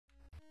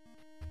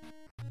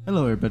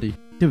Hello everybody,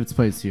 David's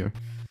Plays here,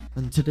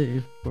 and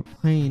today we're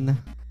playing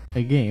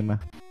a game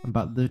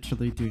about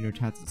literally doing your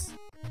taxes.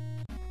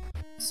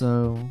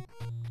 So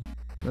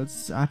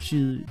let's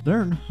actually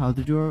learn how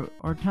to do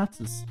our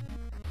taxes.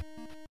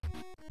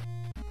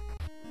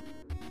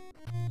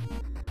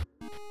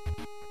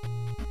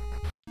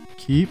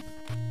 Keep.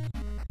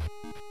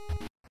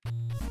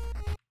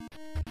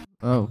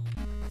 Oh.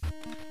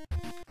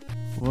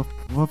 What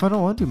if I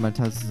don't want to do my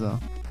taxes though?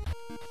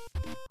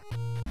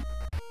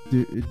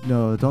 Dude,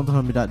 no, don't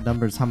tell me that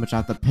number is how much I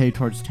have to pay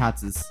towards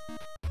taxes.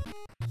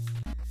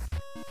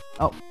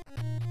 Oh.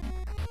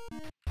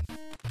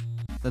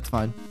 That's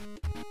fine.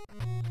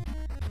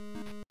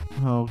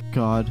 Oh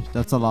god,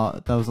 that's a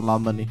lot. That was a lot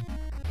of money.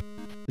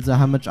 Is that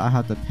how much I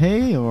have to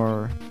pay,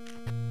 or?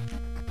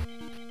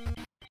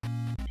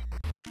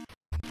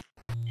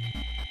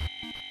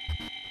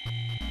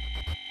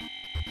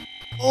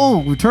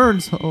 Oh,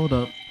 returns! Hold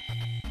up.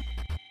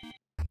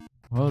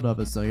 Hold up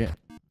a second.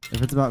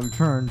 If it's about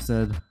returns,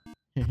 then...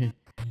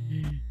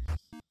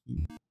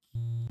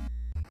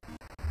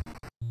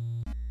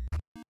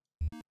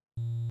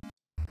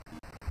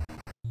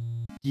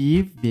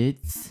 Give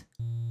it...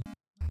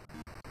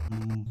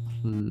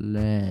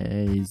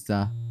 Please.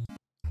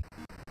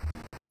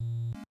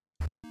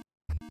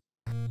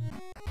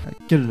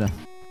 Good enough.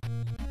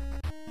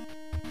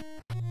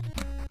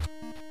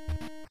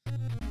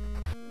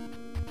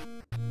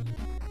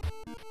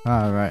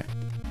 Alright.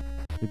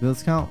 The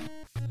bills count?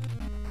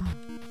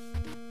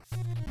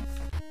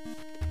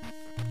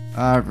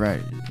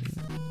 Alright.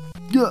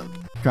 Yeah.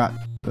 God.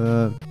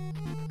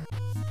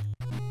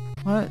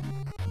 What?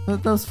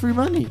 That was free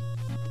money.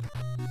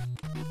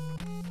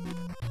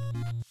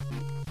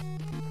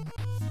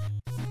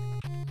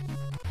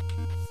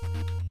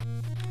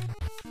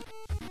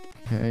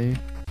 Okay.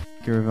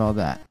 Get rid of all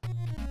that.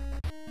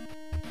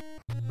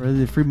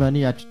 Really, free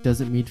money actually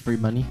doesn't mean free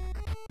money.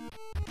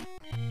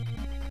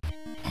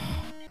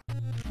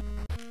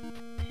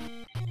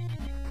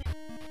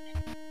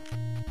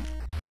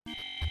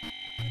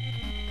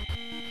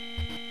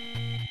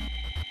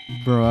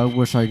 Bro, I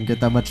wish I could get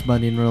that much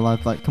money in real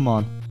life. Like, come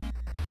on.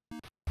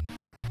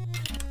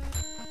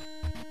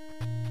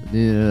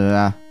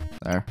 Yeah,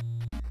 there.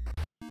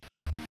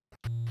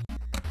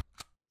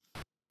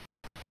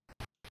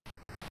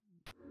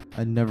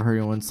 I never heard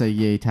anyone say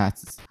yay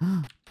taxes.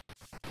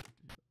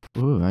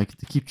 Ooh, I get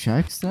to keep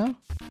checks now?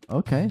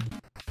 Okay.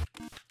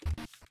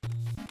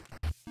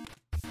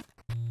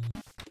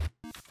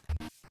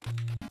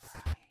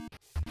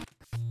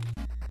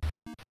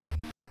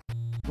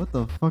 What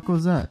the fuck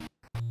was that?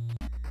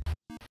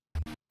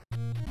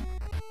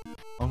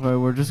 Okay,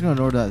 we're just gonna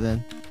ignore that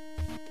then.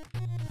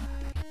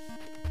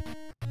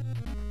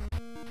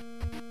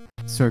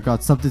 Sir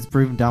God, something's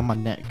breathing down my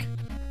neck.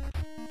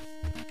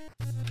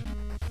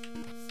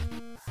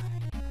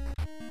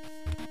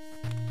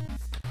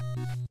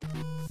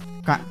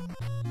 God.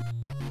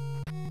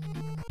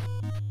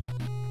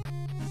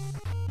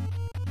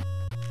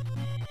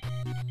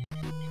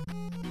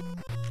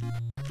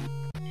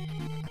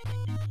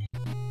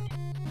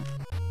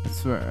 I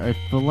swear, I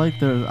feel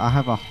like I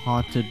have a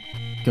haunted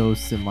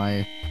ghost in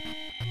my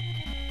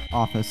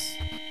office.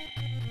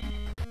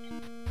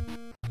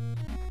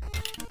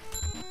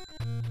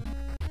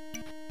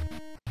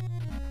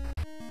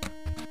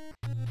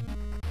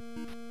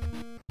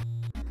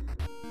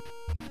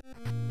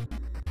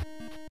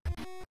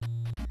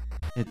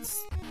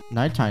 It's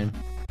nighttime.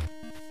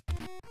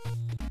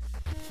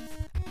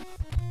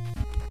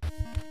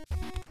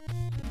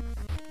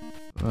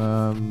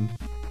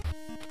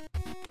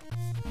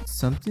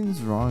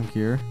 Something's wrong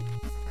here.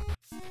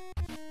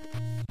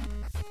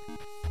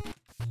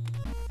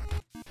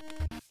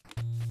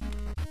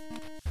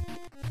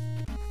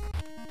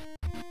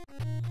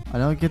 I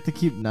don't get to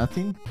keep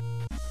nothing?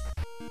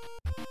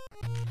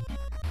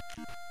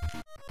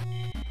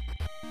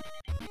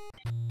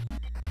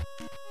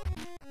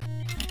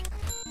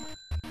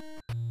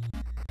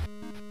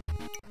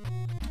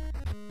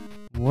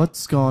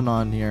 What's going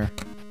on here?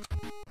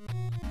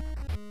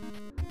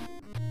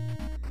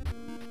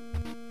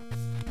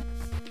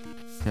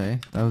 Okay,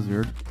 that was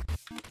weird.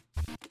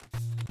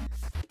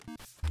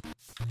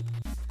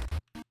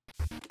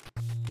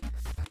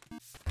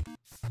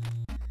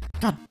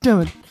 God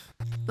damn it!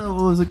 That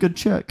was a good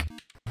check.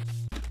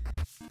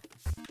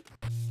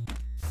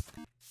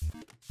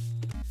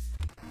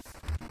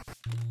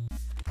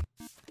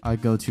 I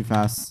go too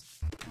fast.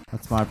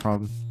 That's my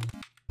problem.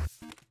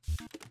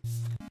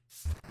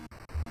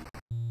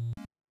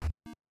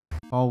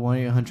 Call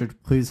 1-800.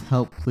 Please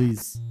help,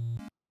 please.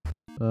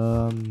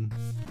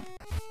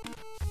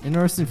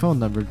 Interesting phone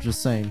number.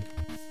 Just saying.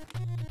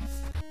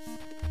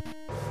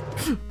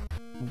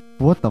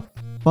 What the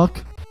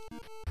fuck?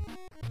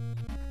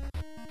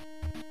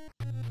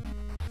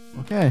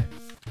 Okay.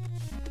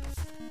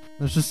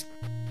 Let's just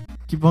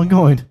keep on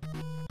going.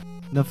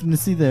 Nothing to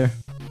see there.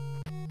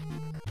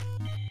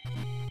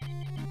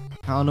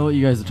 I don't know what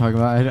you guys are talking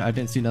about. I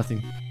didn't see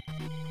nothing.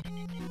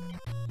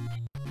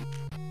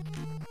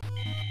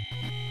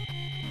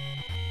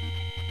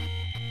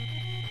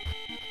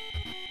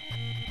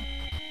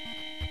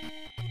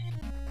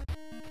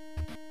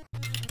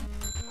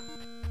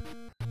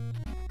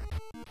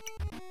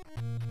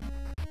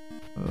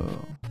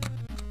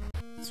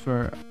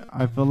 swear,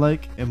 I feel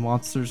like a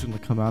monster's gonna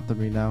come after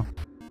me now.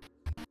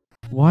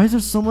 Why is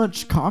there so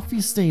much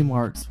coffee stain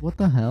marks? What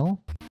the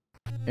hell?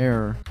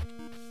 Error.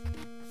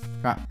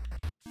 Crap.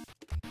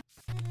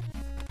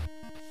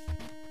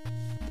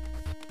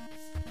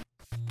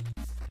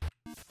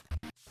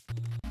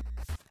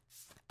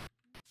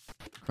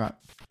 Crap.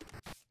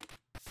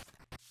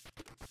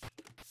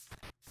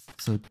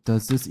 So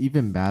does this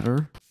even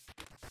matter?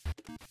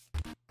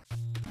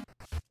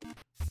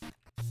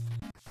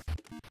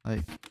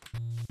 Like,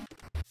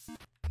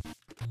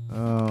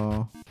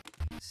 oh.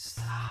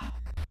 Stop.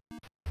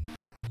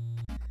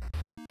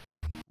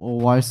 Well,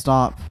 why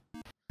stop?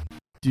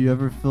 Do you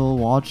ever feel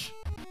watch?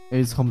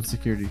 It's home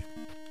security.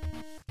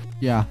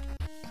 Yeah,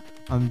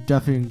 I'm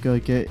definitely gonna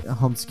get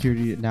home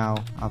security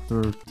now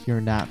after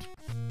hearing that.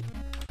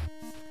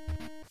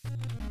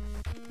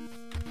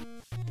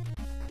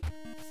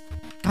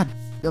 God,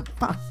 the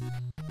fuck.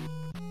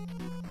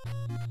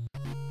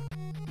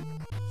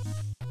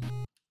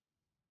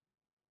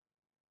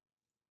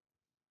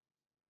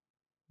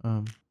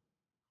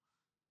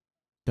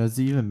 Does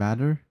it even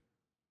matter?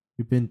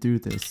 We've been through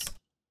this.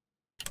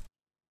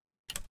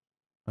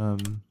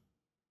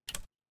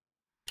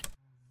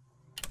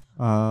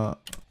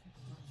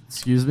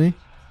 Excuse me?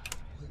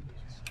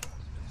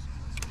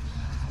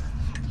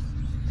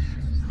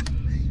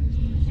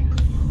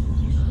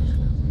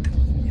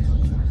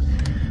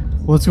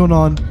 What's going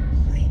on?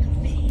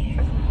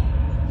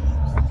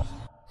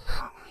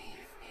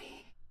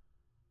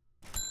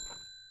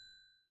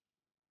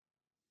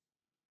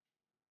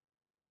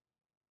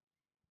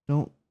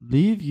 Don't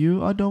leave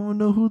you? I don't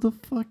know who the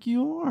fuck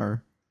you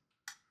are.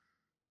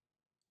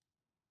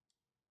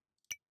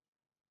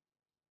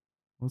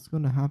 What's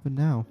gonna happen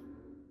now?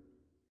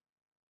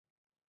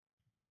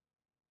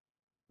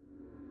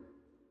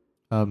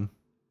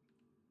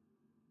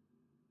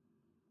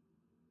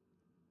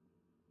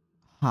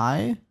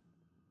 Hi?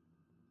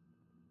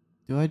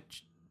 Do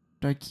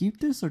I keep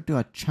this or do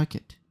I chuck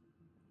it?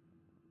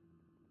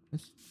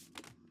 Let's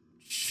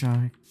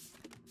chuck.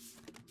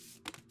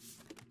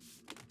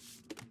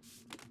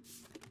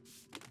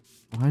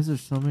 Why is there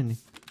so many?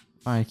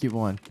 Fine, keep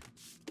one.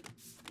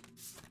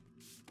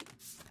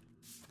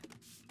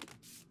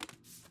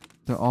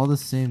 They're all the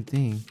same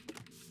thing.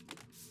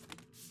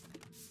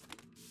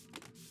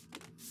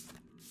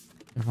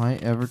 Am I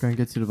ever gonna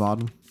get to the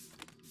bottom?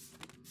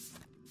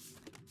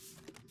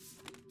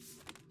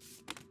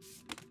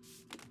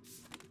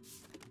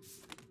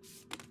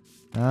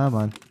 Come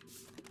on.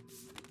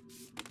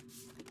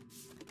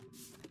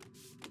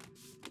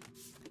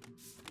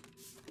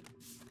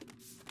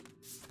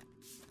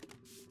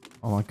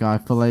 Oh my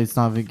god, I feel like it's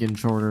not even getting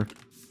shorter.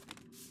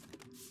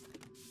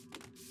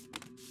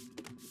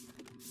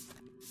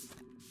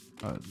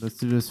 Let's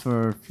do this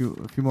for a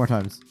few more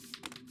times.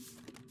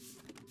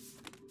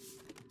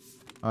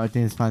 Oh, I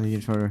think it's finally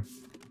getting shorter.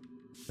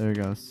 There it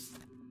goes.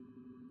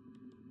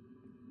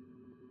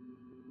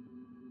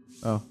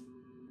 Oh.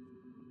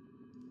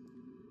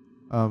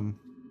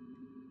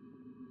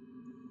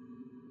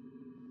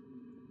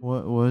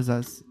 What is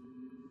that?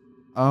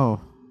 Oh.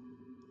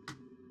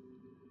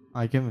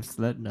 I give him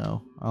sled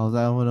no. I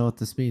don't know what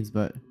this means,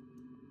 but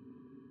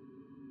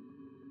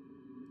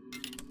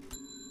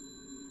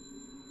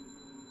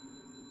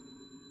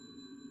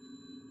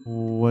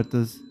what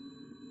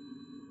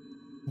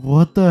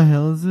the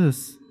hell is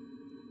this?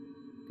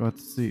 Go to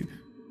sleep.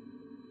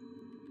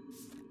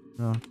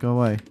 No, go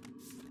away.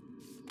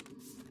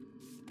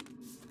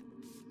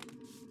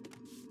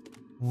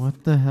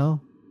 What the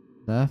hell?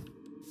 Left,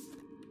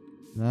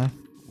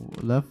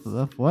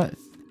 what?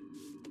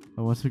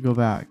 I want to go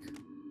back.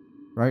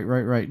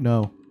 Right,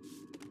 no.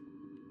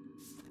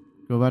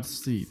 Go back to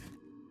sleep.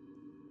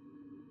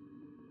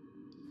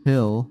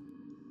 Pill.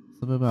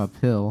 Something about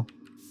pill.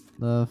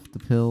 Left, the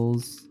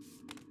pills.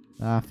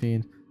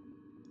 Laughing.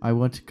 I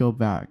want to go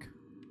back.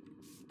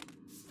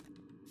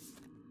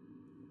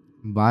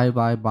 Buy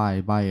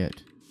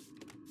it.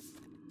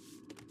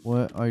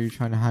 What are you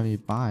trying to have me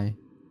buy?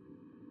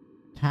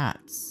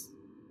 Tats.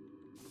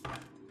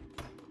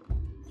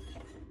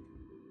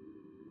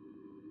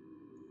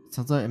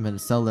 Sounds like I'm in a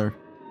cellar.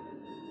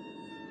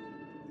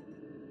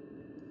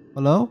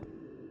 Hello?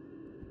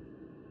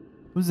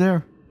 Who's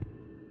there?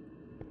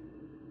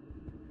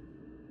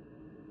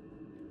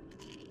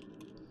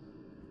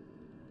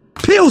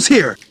 Pills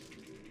here!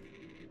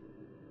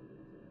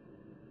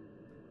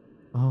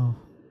 Oh.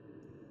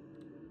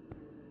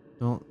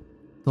 Don't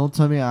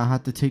tell me I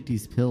have to take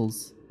these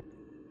pills.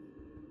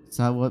 Is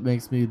that what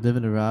makes me live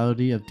in the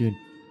reality of doing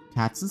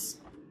taxes?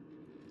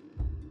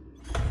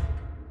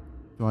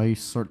 Do I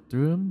sort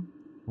through them?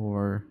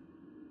 Or...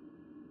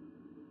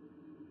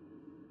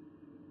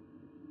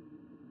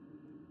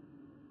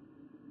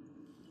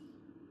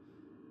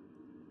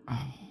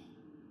 Oh,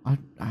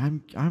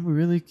 I'm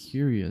really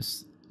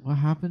curious. What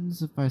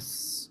happens if I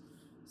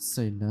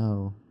say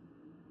no?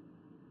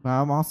 But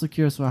I'm also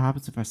curious what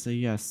happens if I say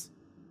yes.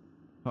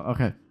 Oh,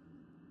 okay.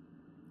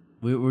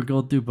 We're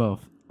gonna do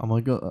both. I'm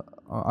gonna go.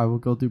 I will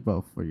go do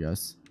both for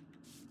yes.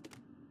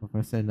 If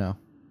I say no.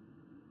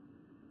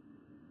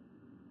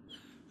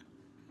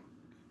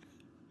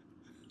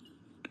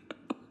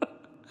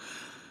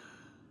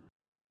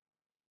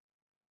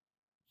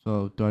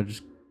 So do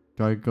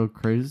I go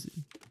crazy?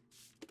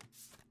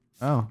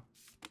 Oh,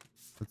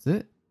 that's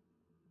it?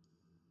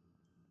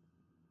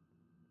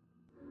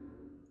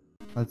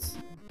 That's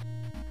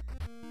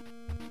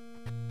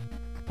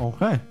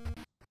okay.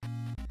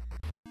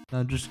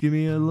 Now just give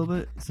me a little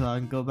bit so I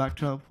can go back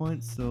to that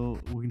point so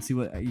we can see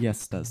what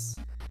yes does.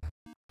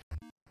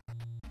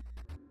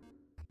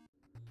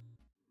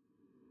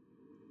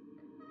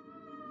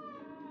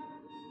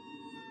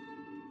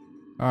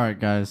 Alright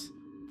guys,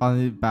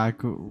 finally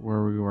back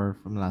where we were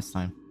from last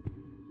time.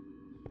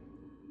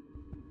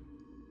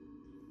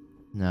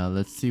 Now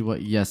let's see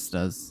what yes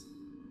does.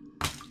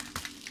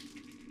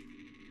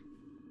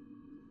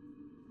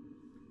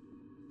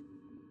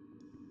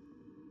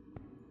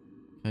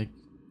 Okay,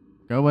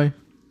 go away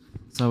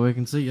so we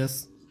can see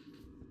yes.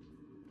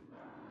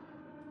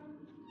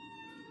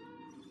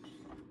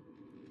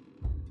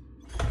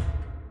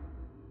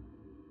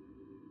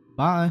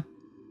 Bye.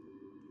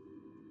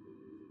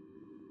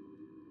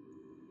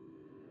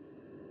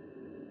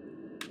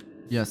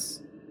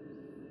 Yes.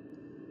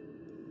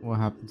 What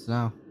happens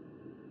now?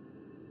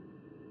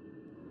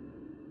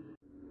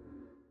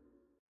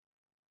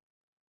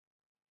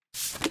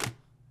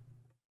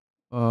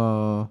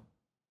 Uh.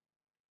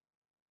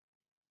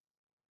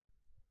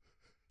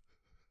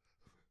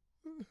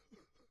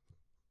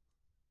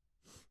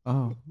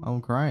 Oh,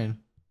 I'm crying.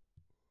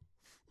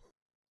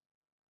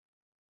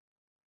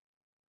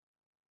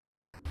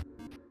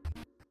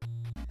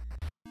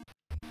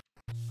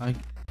 I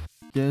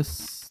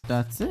guess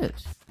that's it.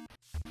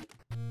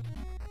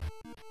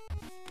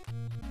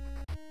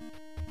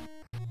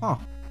 Huh.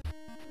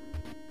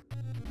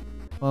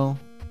 Well,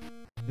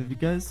 if you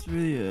guys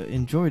really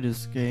enjoyed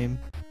this game,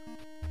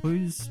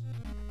 please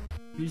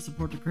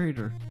support the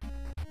creator,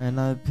 and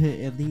I put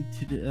a link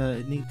to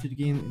the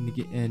game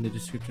in the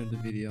description of the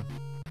video.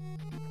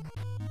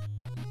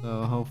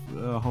 So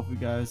hope you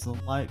guys will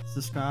like,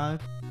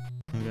 subscribe.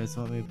 If you guys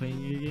want me to play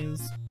new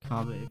games,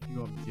 comment if you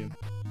want me to.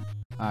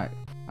 Alright,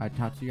 I'll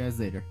talk to you guys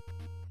later.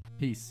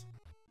 Peace.